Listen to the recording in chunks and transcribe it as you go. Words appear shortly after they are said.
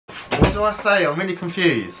What do I say? I'm really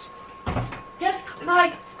confused. Just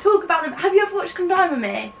like talk about them. Have you ever watched Come Dine With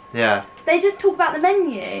Me? Yeah. They just talk about the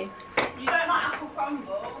menu. You don't like apple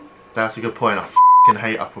crumble? That's a good point. I f***ing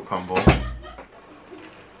hate apple crumble.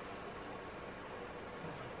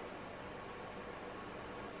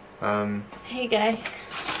 Here you go.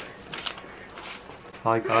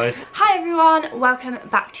 Hi guys. Hi everyone, welcome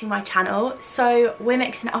back to my channel. So we're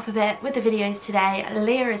mixing it up a bit with the videos today.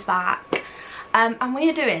 Leah is back. And we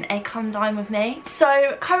are doing a Come Dine With Me.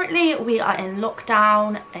 So currently we are in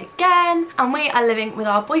lockdown again and we are living with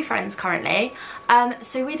our boyfriends currently.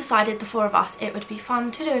 So we decided, the four of us, it would be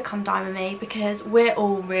fun to do a Come Dine With Me because we're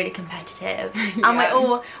all really competitive. Yeah.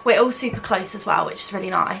 And we're all super close as well, which is really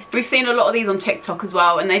nice. We've seen a lot of these on TikTok as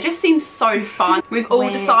well and they just seem so fun. We've all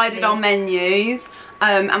decided our menus.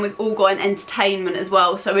 And we've all got an entertainment as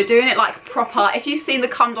well, so we're doing it like proper. If you've seen the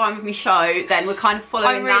Come Dine With Me show, then we're kind of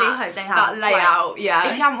following that layout. Yeah.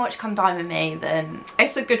 If you haven't watched Come Dine With Me, then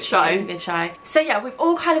it's a good show. It's a good show. So yeah, we've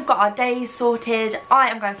all kind of got our days sorted. I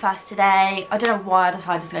am going first today. I don't know why I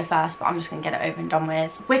decided to go first, but I'm just gonna get it over and done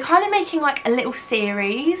with. We're kind of making like a little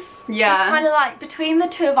series. Yeah. It's kind of like between the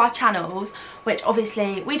two of our channels, which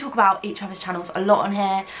obviously we talk about each other's channels a lot on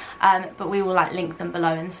here, but we will like link them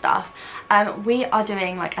below and stuff. We are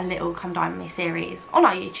doing like a little Come Dine With Me series on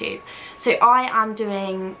our YouTube. So I am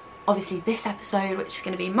doing obviously this episode, which is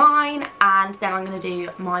going to be mine, and then I'm going to do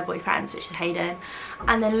my boyfriend's, which is Hayden,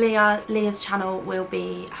 and then Leah's channel will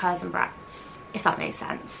be hers and Brett's, if that makes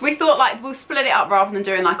sense. We thought like we'll split it up rather than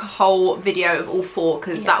doing like a whole video of all four,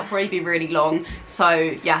 because that'll probably be really long. So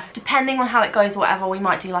yeah, depending on how it goes or whatever, we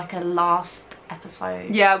might do like a last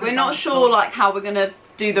episode. Yeah, we're not sure like how we're gonna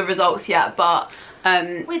do the results yet, but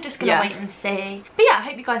we're just gonna wait and see. But yeah, I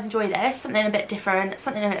hope you guys enjoy this. Something a bit different,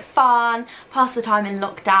 something a bit fun, pass the time in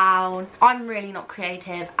lockdown. I'm really not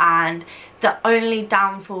creative, and the only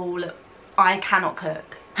downfall, I cannot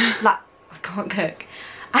cook. Like, I can't cook.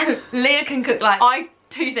 And Leah can cook like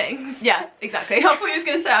two things. Yeah, exactly. I thought you was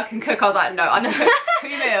gonna say I can cook. I was like, no, I can cook 2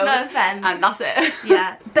 meals. No offense. And that's it.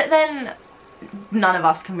 Yeah. But then none of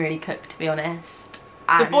us can really cook, to be honest.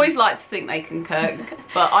 And the boys like to think they can cook,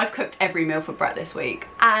 but I've cooked every meal for Brett this week.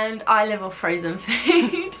 And I live off frozen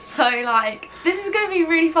food, so like, this is gonna be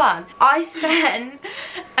really fun. I spent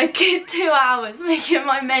a good 2 hours making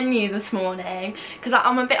my menu this morning, because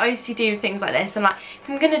I'm a bit OCD with things like this, and like, if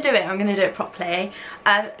I'm gonna do it, I'm gonna do it properly.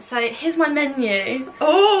 So here's my menu.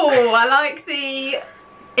 Oh, I like the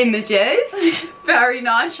images. Very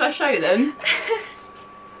nice. Should I show them?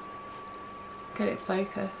 Get it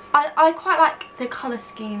focused. I quite like the colour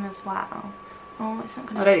scheme as well. Oh, it's not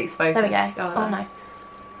gonna... I don't think it's focused. There we go. Oh no.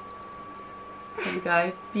 There we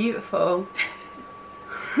go. Beautiful.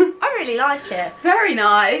 I really like it. Very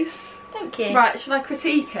nice. Thank you. Right, should I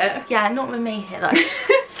critique it? Yeah, not with me here though.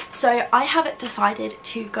 So I have decided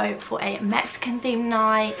to go for a Mexican themed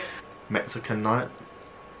night. Mexican night?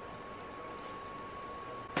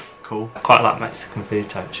 Cool. I quite like Mexican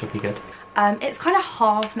food, so it should be good. It's kind of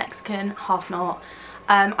half Mexican, half not.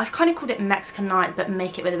 I've kind of called it Mexican night, but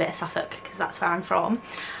make it with a bit of Suffolk, because that's where I'm from.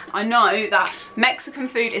 I know that Mexican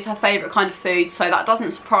food is her favourite kind of food, so that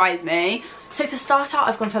doesn't surprise me. So for starter,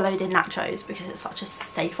 I've gone for loaded nachos, because it's such a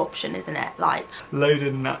safe option, isn't it? Like,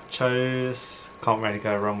 loaded nachos, can't really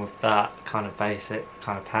go wrong with that. Kind of basic,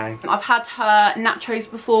 kind of pang. I've had her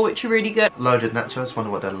nachos before, which are really good. Loaded nachos,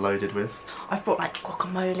 wonder what they're loaded with. I've brought like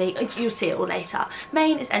guacamole, you'll see it all later.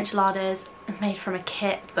 Main is enchiladas, made from a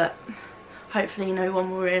kit, but hopefully no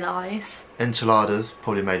one will realise. Enchiladas,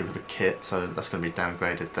 probably made with a kit, so that's going to be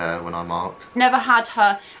downgraded there when I mark. Never had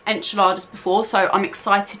her enchiladas before, so I'm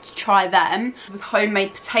excited to try them. With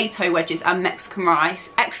homemade potato wedges and Mexican rice.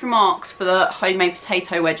 Extra marks for the homemade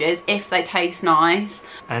potato wedges, if they taste nice.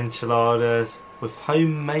 Enchiladas with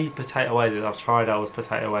homemade potato wedges. I've tried out with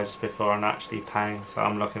potato wedges before and actually pang, so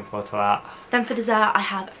I'm looking forward to that. Then for dessert, I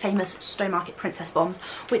have famous Stowmarket Princess Bombs,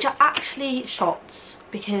 which are actually shots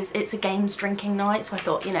because it's a games drinking night, so I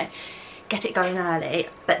thought, you know, get it going early.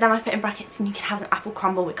 But then I put in brackets, and you can have an apple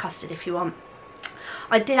crumble with custard if you want.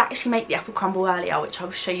 I did actually make the apple crumble earlier, which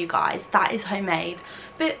I'll show you guys. That is homemade,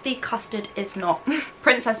 but the custard is not.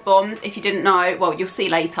 Princess Bombs, if you didn't know, well, you'll see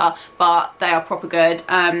later, but they are proper good.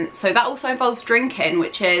 So that also involves drinking,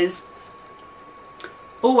 which is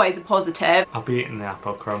always a positive. I'll be eating the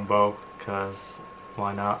apple crumble, because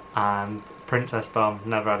why not? And Princess Bomb,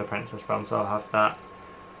 never had a Princess Bomb, so I'll have that.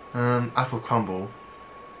 Apple crumble,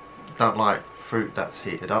 don't like fruit that's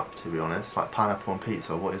heated up, to be honest. Like pineapple on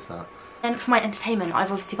pizza, what is that? And for my entertainment,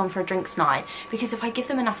 I've obviously gone for a drinks night, because if I give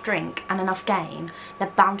them enough drink and enough game,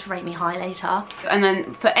 they're bound to rate me high later. And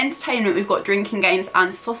then for entertainment, we've got drinking games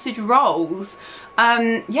and sausage rolls.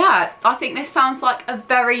 Yeah, I think this sounds like a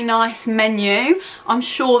very nice menu. I'm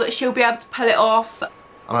sure that she'll be able to pull it off.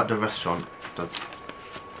 I like the restaurant. I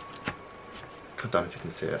don't know if you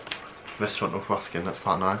can see it. Restaurant of Ruskin, that's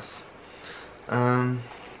quite nice.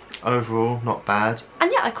 Overall, not bad.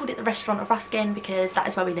 And yeah, I called it the Restaurant of Ruskin because that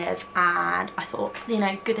is where we live, and I thought, you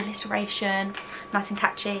know, good alliteration, nice and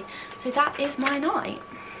catchy. So that is my night.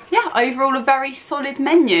 Yeah, overall a very solid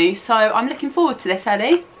menu, so I'm looking forward to this,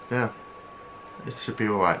 Ellie. Yeah, this should be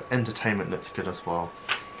alright. Entertainment looks good as well.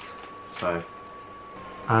 So.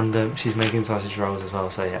 And she's making sausage rolls as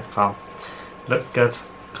well, so yeah, looks good.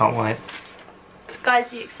 Can't wait.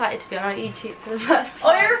 Guys, are you excited to be on our YouTube for the first time?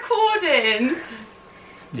 Are you recording?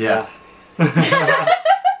 Yeah.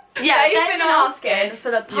 Yeah, they've been asking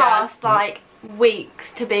for the past like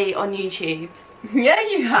weeks to be on YouTube. Yeah,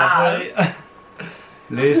 you have.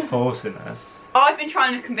 Lou's forcing us. I've been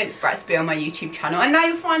trying to convince Brett to be on my YouTube channel, and now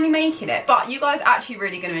you're finally making it. But you guys are actually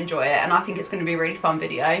really going to enjoy it, and I think it's going to be a really fun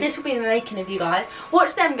video. This will be the making of you guys.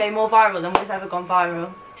 Watch them go more viral than we've ever gone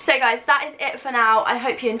viral. So guys, that is it for now. I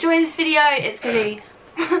hope you enjoy this video. It's going to be...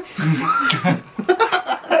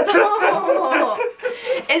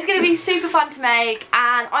 It's going to be super fun to make,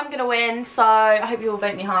 and I'm going to win, so I hope you all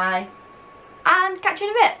vote me high. And catch you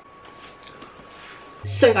in a bit.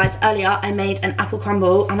 So guys, earlier I made an apple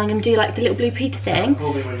crumble, and I'm going to do like the little Blue Peter thing.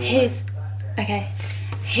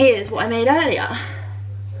 Here's what I made earlier.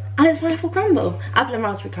 And it's my apple crumble. Apple and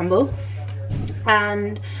raspberry crumble.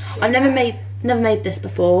 And I've never made this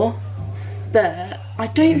before, but I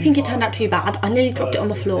don't think it turned out too bad. I nearly dropped it on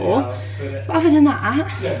the floor. But other than that,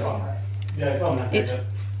 oops,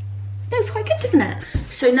 looks quite good, doesn't it?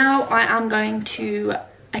 So now I am going to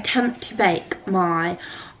attempt to bake my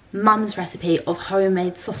mum's recipe of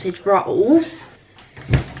homemade sausage rolls.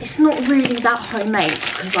 It's not really that homemade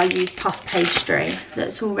because I use puff pastry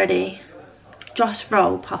that's already just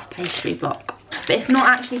roll puff pastry block, but it's not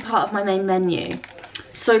actually part of my main menu.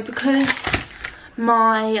 So because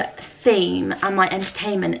my theme and my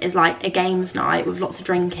entertainment is like a games night with lots of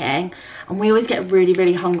drinking, and we always get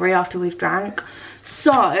really hungry after we've drank,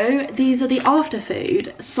 so these are the after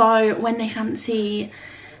food. So when they fancy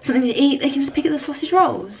something to eat, they can just pick up the sausage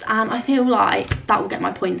rolls, and I feel like that will get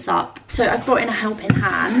my points up. So I've brought in a helping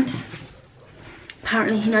hand.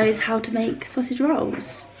 Apparently he knows how to make sausage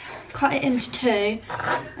rolls. Cut it into two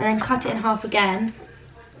and then cut it in half again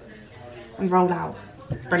and roll out.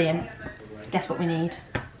 Brilliant. Guess what we need?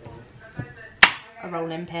 A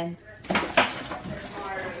rolling pin.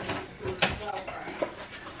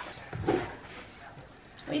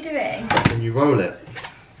 What are you doing? When you roll it,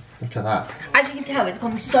 look at that. As you can tell, it's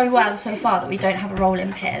gone so well so far that we don't have a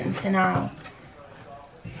rolling pin, so now...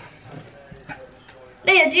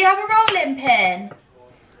 Leah, do you have a rolling pin?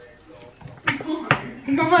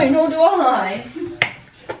 No, nor do I.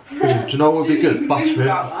 Do you know what would be good? Butter it.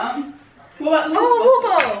 What about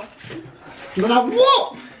Oh, You're like,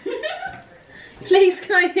 what? please,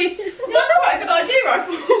 can I use That's quite a good idea, I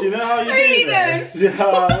thought. Do you know how you do this? Yeah,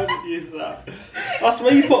 I wouldn't use that. That's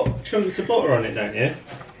where you put chunks of butter on it, don't you?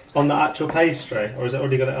 On the actual pastry, or has it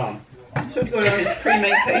already got it on? It's already got it on its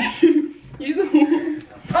pre-made pastry. Use the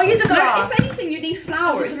I'll use a glass. No, if anything, you need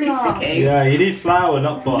flour. It's really sticky. Yeah, you need flour,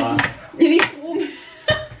 not butter. You need to warm it.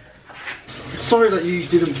 Sorry that you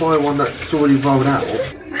didn't buy one that's already rolled out.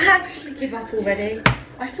 I actually give up already.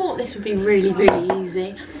 I thought this would be really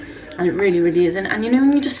easy, and it really isn't. And you know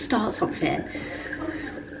when you just start something,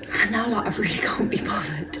 and now like I really can't be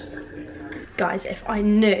bothered. Guys, if I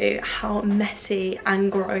knew how messy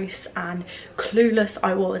and gross and clueless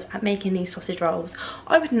I was at making these sausage rolls,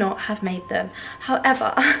 I would not have made them.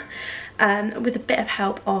 However, with a bit of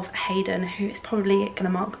help of Hayden, who is probably going to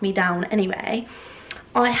mark me down anyway,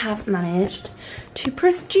 I have managed to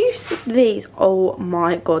produce these. Oh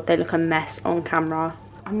my god, they look a mess on camera.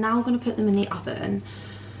 I'm now going to put them in the oven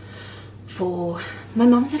for, my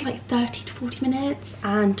mum said like 30 to 40 minutes,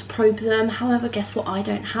 and to probe them. However, guess what I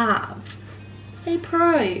don't have? A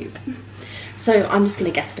probe. So I'm just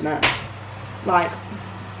going to guesstimate, like,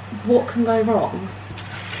 what can go wrong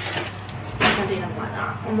if I do them like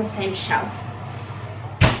that on the same shelf,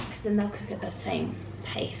 because then they'll cook at the same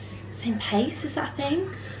pace. Same pace, is that a thing?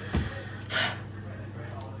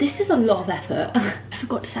 This is a lot of effort. I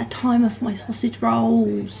forgot to set a timer for my sausage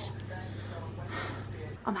rolls.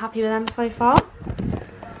 I'm happy with them so far.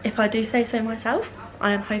 If I do say so myself,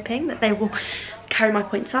 I am hoping that they will carry my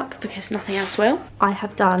points up, because nothing else will. I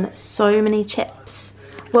have done so many chips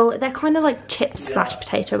well, they're kind of like chips slash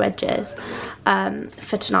potato wedges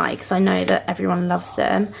for tonight, because I know that everyone loves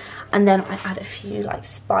them. And then I add a few like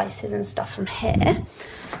spices and stuff from here,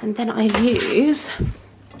 and then I use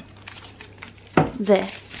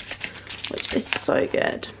this, which is so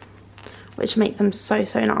good, which make them so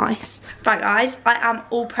nice. Right guys, I am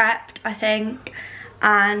all prepped, I think,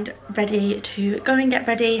 and ready to go and get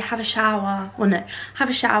ready, have a shower. Well, no, have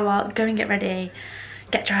a shower, go and get ready,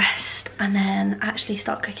 get dressed, and then actually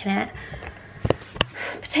start cooking it.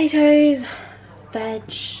 Potatoes, veg,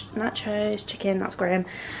 nachos, chicken, that's grim.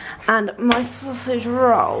 And my sausage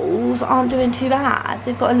rolls aren't doing too bad.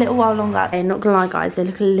 They've got a little while longer. I'm not gonna lie guys, they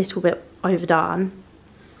look a little bit overdone,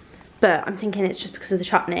 but I'm thinking it's just because of the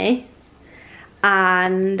chutney.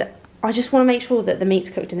 And I just want to make sure that the meat's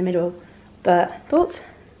cooked in the middle. But thoughts?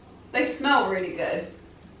 They smell really good.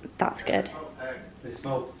 That's good. They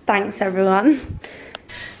smell. Thanks everyone.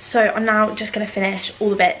 So I'm now just going to finish all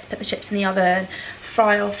the bits, put the chips in the oven,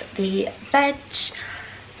 fry off the veg,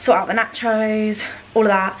 sort out the nachos, all of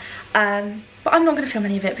that. But I'm not going to film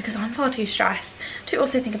any of it because I'm far too stressed to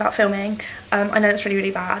also think about filming. I know it's really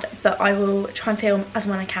bad, but I will try and film as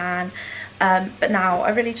and when I can. But now I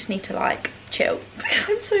really just need to like chill because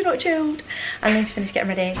I'm so not chilled. I need to finish getting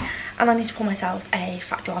ready, and I need to pour myself a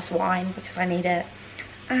fat glass of wine because I need it.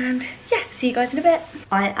 And yeah, see you guys in a bit.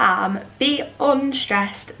 I am beyond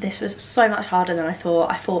stressed. This was so much harder than I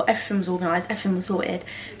thought. I thought everything was organised, everything was sorted,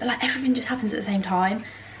 but like everything just happens at the same time.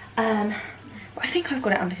 But I think I've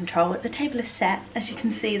got it under control. The table is set, as you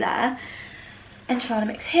can see there. Enchilada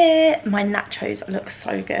mix here. My nachos look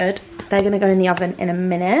so good. They're gonna go in the oven in a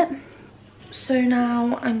minute. So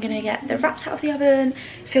now I'm gonna get the wraps out of the oven,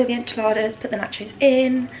 fill the enchiladas, put the nachos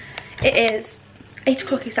in. It is 8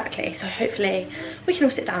 o'clock exactly, so hopefully we can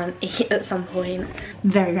all sit down and eat at some point.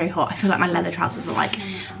 Very hot. I feel like my leather trousers are like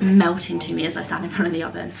melting to me as I stand in front of the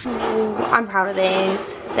oven. Ooh, I'm proud of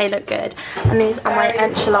these. They look good. And these are my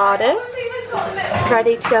enchiladas,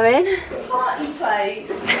 ready to go in. Party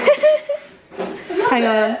plates. Hang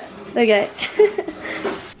on. Okay.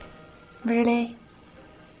 Really?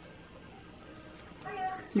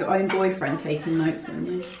 Your own boyfriend taking notes on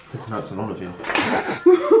you. Taking notes on all of you.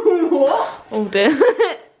 What? Oh dear.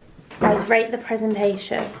 Guys, rate the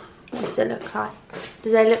presentation. What does it look like? Do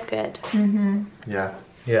they look good? Mm-hmm. Yeah.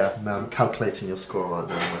 Yeah. I'm calculating your score right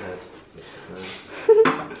now in my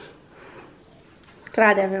head.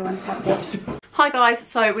 Glad everyone's happy. Hi guys,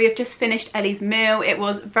 so we have just finished Ellie's meal. It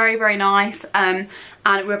was very nice, and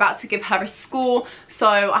we're about to give her a score. So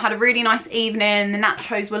I had a really nice evening. The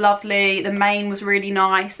nachos were lovely, the main was really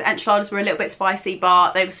nice, the enchiladas were a little bit spicy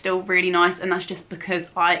but they were still really nice, and that's just because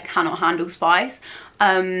I cannot handle spice.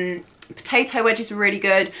 Potato wedges were really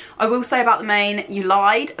good. I will say about the main, you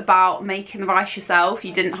lied about making the rice yourself.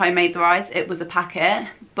 You didn't homemade the rice, it was a packet,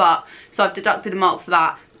 but so I've deducted a mark for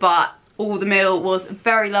that. But all the meal was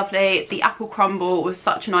very lovely. The apple crumble was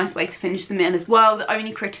such a nice way to finish the meal as well. The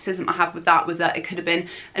only criticism I have with that was that it could have been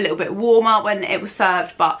a little bit warmer when it was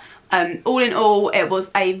served, but all in all it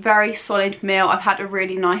was a very solid meal. I've had a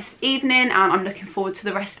really nice evening and I'm looking forward to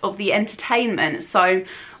the rest of the entertainment. So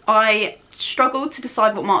I struggled to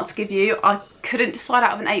decide what mark to give you. I couldn't decide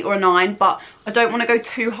out of an 8 or a 9, but I don't want to go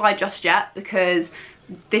too high just yet because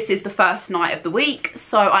this is the first night of the week,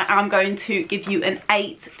 so I am going to give you an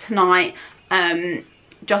 8 tonight,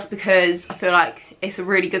 just because I feel like it's a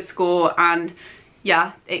really good score, and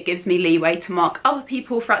yeah, it gives me leeway to mark other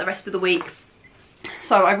people throughout the rest of the week.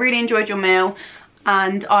 So I really enjoyed your meal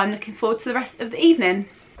and I'm looking forward to the rest of the evening.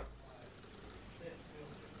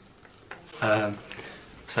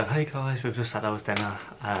 So hey guys, we've just had our dinner.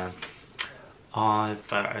 I've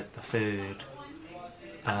voted the food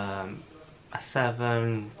a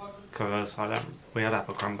 7 because we had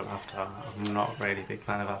apple crumble after. I'm not really a big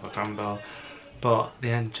fan of apple crumble, but the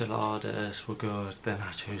enchiladas were good, the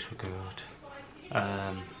nachos were good.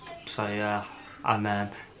 So yeah, and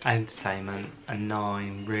then entertainment a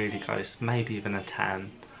 9, really close, maybe even a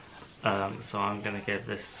 10. So I'm gonna give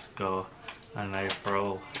this score an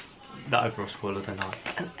overall, the overall score of the night,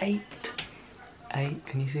 an 8. 8,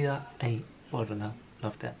 can you see that? 8. Well done,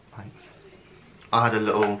 loved it, thanks. I had a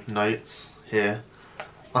little notes here.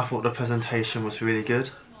 I thought the presentation was really good.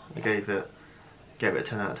 I gave it a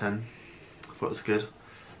 10 out of 10. I thought it was good.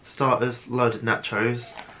 Starters, loaded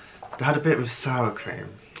nachos. They had a bit with sour cream.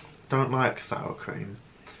 Don't like sour cream.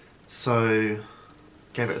 So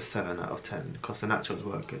gave it a 7 out of 10 because the nachos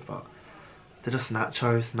were good, but they're just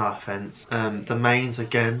nachos, no offence. The mains,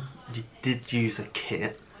 again, you did use a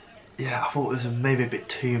kit. Yeah, I thought it was maybe a bit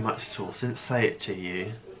too much sauce. I didn't say it to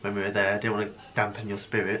you when we were there. I didn't want to dampen your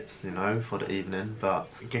spirits, you know, for the evening, but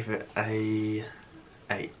I give it a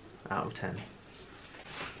 8 out of 10.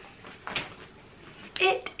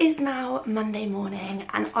 It is now Monday morning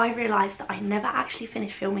and I realised that I never actually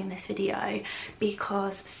finished filming this video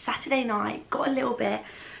because Saturday night got a little bit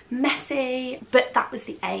messy, but that was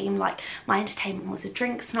the aim. Like, my entertainment was a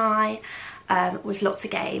drinks night with lots of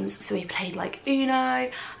games. So we played like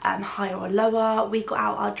Uno, higher or lower. We got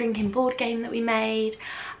out our drinking board game that we made,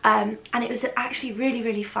 and it was actually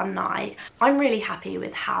really fun night. I'm really happy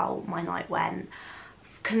with how my night went,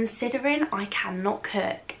 considering I cannot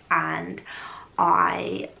cook and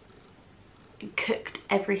I cooked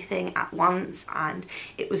everything at once and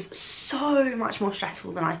it was so much more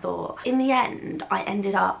stressful than I thought. In the end, I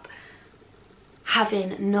ended up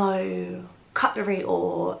having no cutlery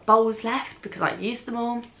or bowls left because I used them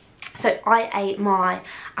all. So I ate my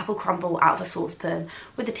apple crumble out of a saucepan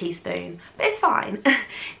with a teaspoon, but it's fine.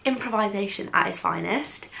 Improvisation at its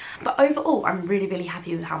finest. But overall, I'm really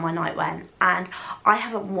happy with how my night went. And I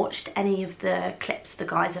haven't watched any of the clips the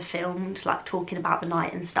guys have filmed, like talking about the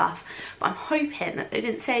night and stuff. But I'm hoping that they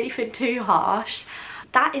didn't say anything too harsh.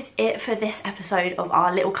 That is it for this episode of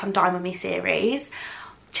our little Come Dine With Me series.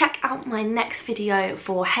 Check out my next video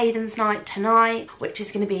for Hayden's night tonight, which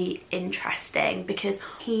is going to be interesting because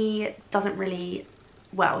he doesn't really,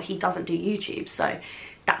 well, he doesn't do YouTube, so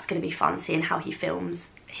that's going to be fun seeing how he films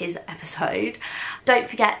his episode. Don't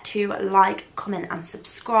forget to like, comment and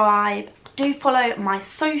subscribe. Do follow my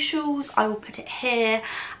socials, I will put it here,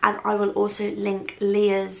 and I will also link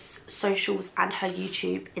Leah's socials and her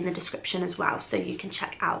YouTube in the description as well, so you can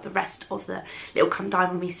check out the rest of the little Come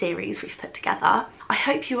Dine With Me series we've put together. I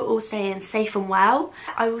hope you are all staying safe and well.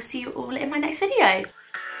 I will see you all in my next video.